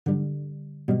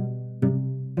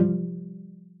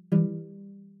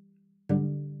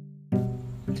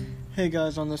Hey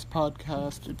guys, on this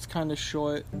podcast, it's kind of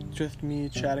short, just me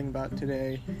chatting about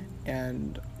today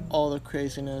and all the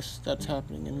craziness that's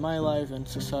happening in my life and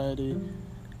society.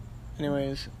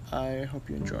 Anyways, I hope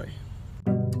you enjoy.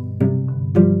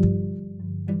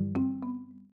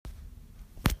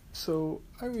 So,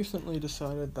 I recently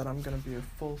decided that I'm going to be a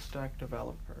full stack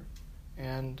developer,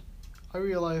 and I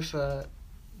realized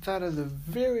that is a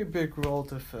very big role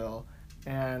to fill,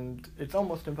 and it's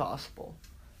almost impossible.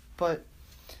 But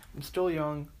I'm still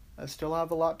young, I still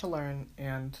have a lot to learn,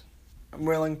 and I'm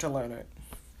willing to learn it.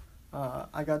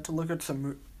 I got to look at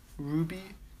some Ruby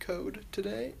code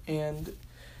today, and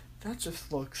that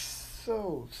just looks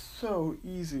so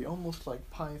easy, almost like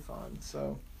Python.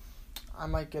 So I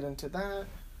might get into that,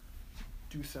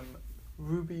 do some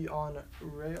Ruby on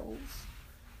Rails,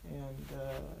 and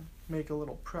make a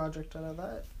little project out of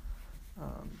that.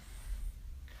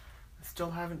 I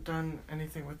still haven't done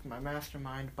anything with my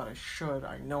mastermind, but I should.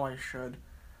 I know I should.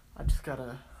 I just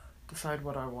gotta decide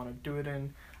what I want to do it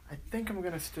in. I think I'm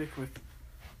gonna stick with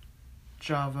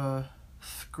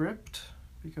JavaScript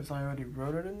because I already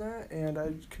wrote it in there, and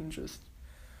I can just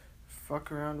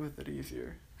fuck around with it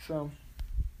easier. So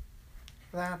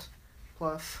that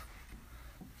plus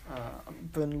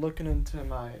I've been looking into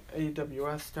my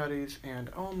AWS studies, and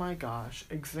oh my gosh,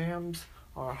 exams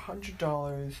are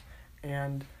 $100,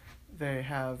 and they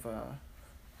have a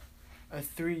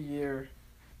 3-year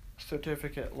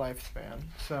certificate lifespan.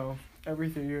 So every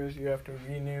 3 years you have to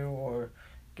renew or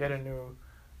get a new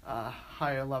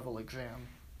higher level exam.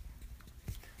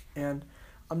 And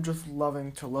I'm just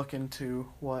loving to look into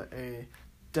what a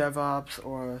DevOps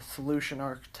or a solution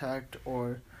architect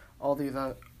or all these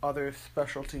other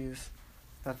specialties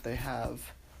that they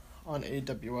have on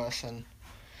AWS, and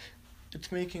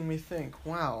it's making me think,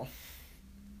 wow,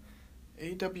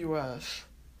 AWS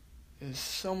is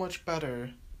so much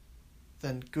better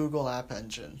than Google App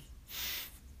Engine.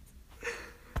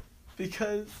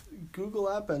 Because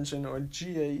Google App Engine, or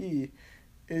GAE,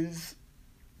 is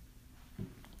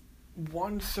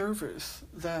one service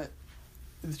that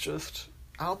is just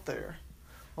out there,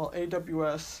 while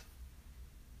AWS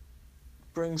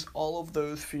brings all of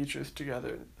those features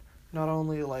together, not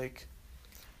only like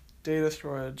data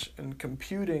storage and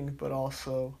computing, but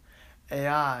also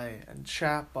AI and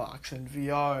chatbox and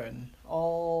VR and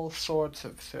all sorts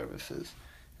of services.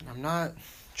 And I'm not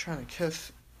trying to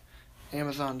kiss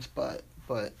Amazon's butt,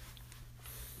 but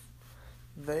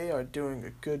they are doing a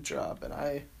good job, and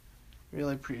I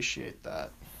really appreciate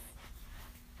that.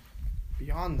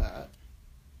 Beyond that,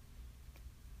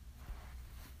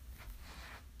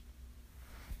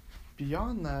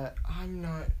 I'm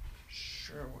not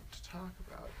sure what to talk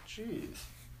about. Jeez.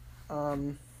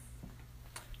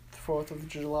 4th of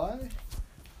July,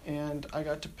 and I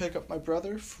got to pick up my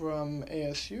brother from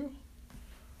ASU,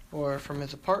 or from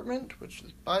his apartment, which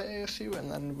is by ASU, and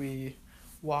then we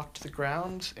walked the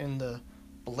grounds in the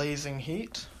blazing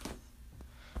heat.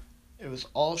 It was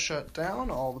all shut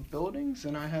down, all the buildings,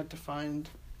 and I had to find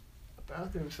a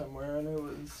bathroom somewhere, and it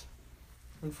was,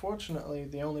 unfortunately,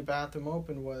 the only bathroom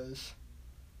open was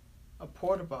a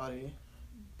porta potty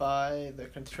by the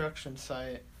construction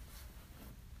site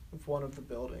of one of the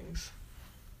buildings.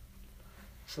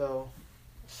 So,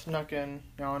 snuck in,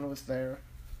 no one was there.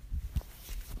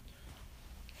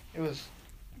 It was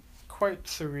quite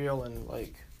surreal and,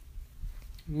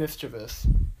 mischievous.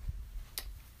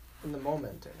 In the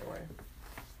moment, anyway.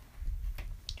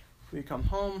 We come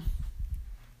home,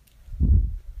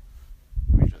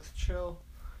 we just chill,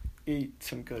 eat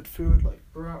some good food like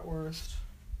bratwurst.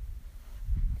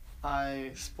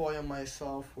 I spoil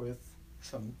myself with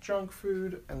some junk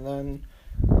food, and then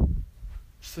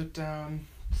sit down,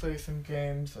 play some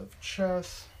games of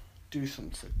chess, do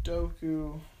some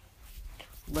Sudoku,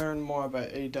 learn more about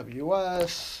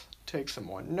AWS, take some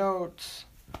more notes,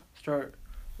 start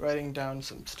writing down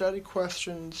some study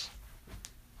questions.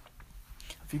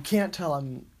 If you can't tell,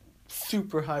 I'm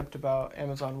super hyped about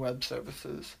Amazon Web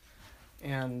Services,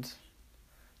 and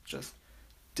just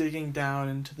digging down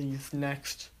into these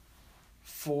next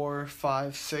 4,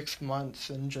 5, 6 months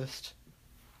and just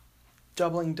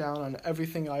doubling down on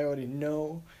everything I already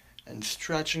know and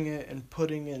stretching it and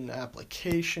putting in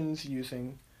applications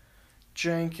using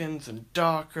Jenkins and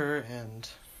Docker and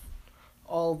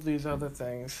all of these other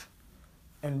things,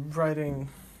 and writing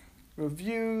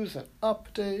reviews and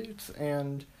updates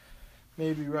and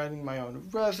maybe writing my own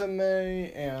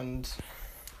resume, and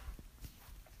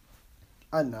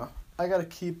I don't know. I gotta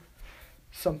keep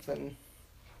something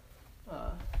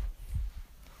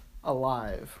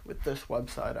alive with this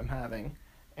website I'm having,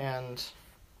 and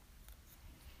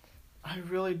I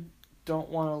really don't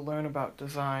want to learn about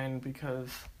design because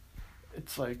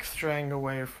it's like straying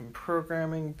away from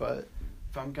programming, but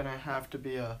if I'm gonna have to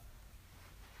be a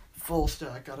full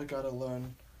stack, I gotta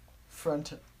learn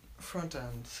front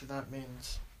end. So that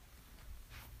means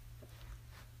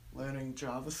learning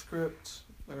JavaScript,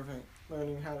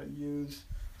 learning how to use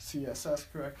CSS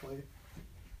correctly.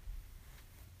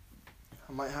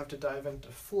 I might have to dive into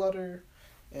Flutter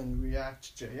and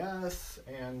React.js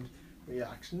and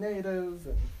React Native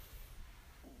and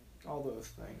all those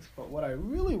things. But what I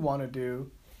really want to do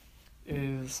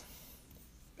is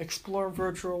explore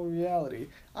virtual reality.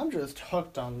 I'm just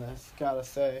hooked on this, gotta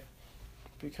say,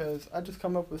 because I just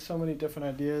come up with so many different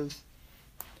ideas.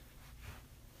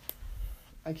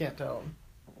 I can't tell them,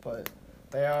 but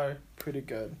they are pretty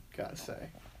good, gotta say.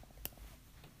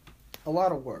 A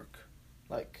lot of work,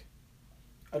 like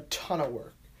a ton of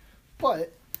work.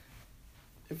 But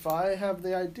if I have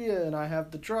the idea and I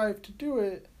have the drive to do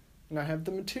it, and I have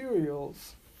the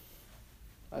materials,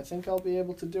 I think I'll be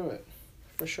able to do it.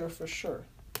 For sure.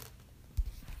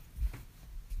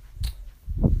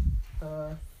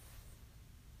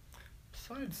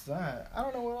 Besides that, I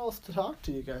don't know what else to talk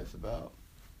to you guys about.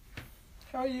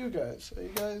 How are you guys? Are you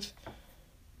guys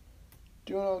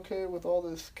doing okay with all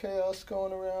this chaos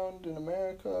going around in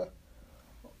America?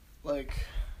 Like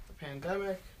the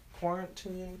pandemic,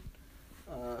 quarantine,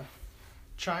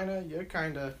 China, you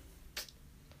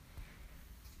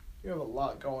have a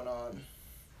lot going on.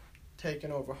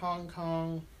 Taking over Hong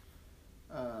Kong,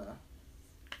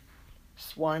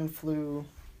 swine flu,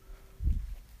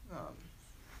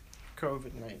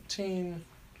 COVID-19,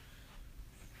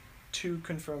 2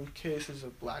 confirmed cases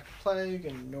of Black Plague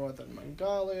in northern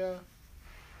Mongolia,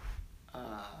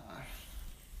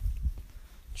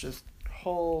 just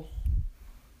whole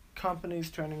companies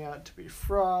turning out to be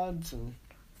frauds, and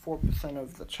 4%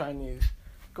 of the Chinese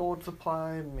gold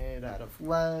supply made out of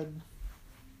lead,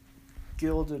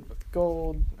 gilded with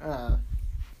gold. I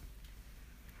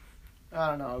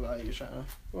don't know about you, China.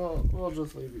 Well, we'll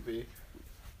just leave you be.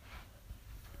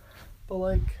 But,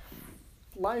 like,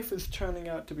 life is turning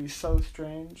out to be so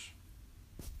strange.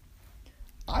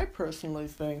 I personally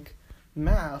think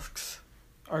masks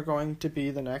are going to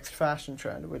be the next fashion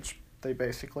trend, which they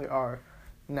basically are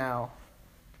now.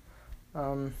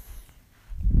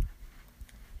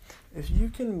 If you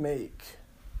can make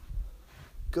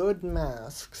good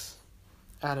masks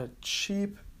at a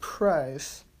cheap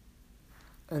price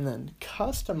and then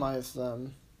customize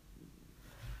them,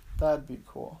 that'd be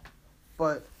cool.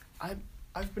 But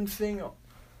I've been seeing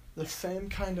the same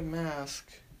kind of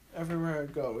mask everywhere I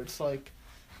go. It's like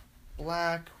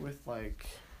black with like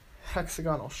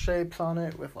hexagonal shapes on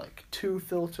it with like 2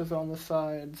 filters on the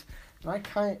sides, and I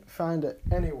can't find it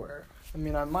anywhere. I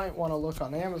mean, I might want to look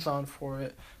on Amazon for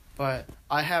it, but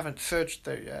I haven't searched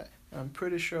there yet. And I'm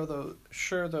pretty sure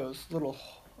those little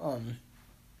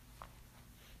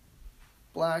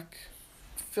black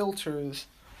filters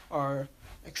are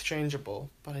exchangeable,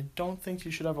 but I don't think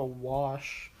you should ever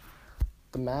wash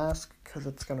the mask because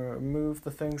it's going to remove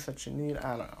the things that you need.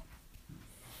 I don't know.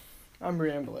 I'm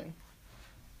rambling,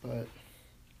 but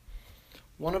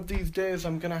one of these days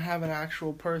I'm going to have an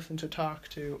actual person to talk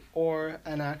to or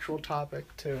an actual topic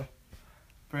to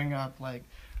bring up, like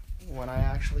when I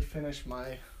actually finish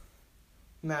my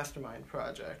mastermind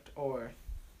project, or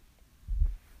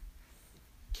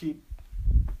keep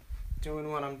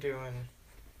doing what I'm doing.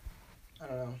 I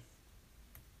don't know.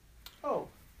 Oh,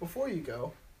 before you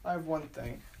go, I have one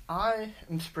thing. I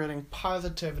am spreading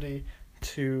positivity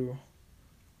to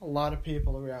a lot of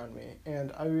people around me,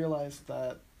 and I realized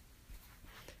that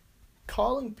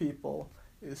calling people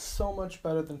is so much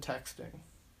better than texting.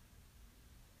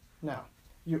 Now,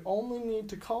 you only need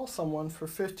to call someone for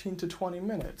 15 to 20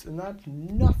 minutes, and that's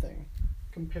nothing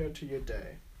compared to your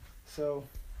day. So,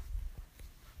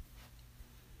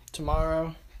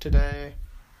 tomorrow, today,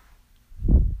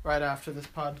 right after this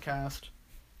podcast,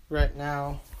 right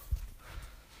now,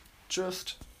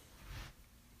 just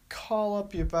call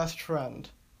up your best friend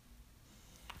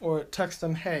or text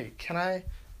them, hey, can I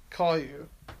call you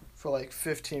for like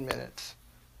 15 minutes?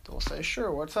 They'll say,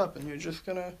 sure, what's up? And you're just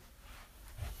gonna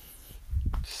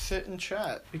sit and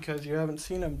chat because you haven't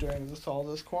seen them during all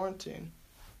this quarantine.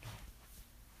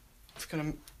 It's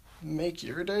gonna make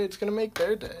your day, it's gonna make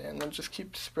their day, and then just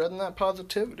keep spreading that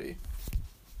positivity.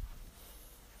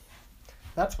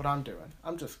 That's what I'm doing.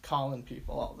 I'm just calling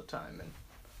people all the time, and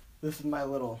this is my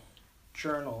little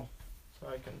journal so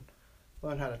I can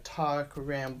learn how to talk,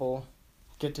 ramble,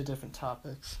 get to different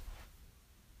topics.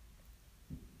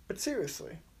 But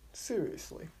seriously,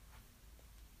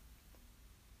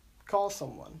 call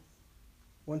someone.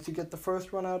 Once you get the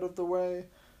first one out of the way,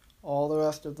 all the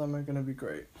rest of them are going to be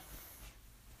great.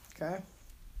 Okay?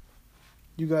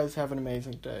 You guys have an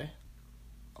amazing day.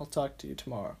 I'll talk to you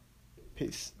tomorrow.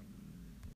 Peace.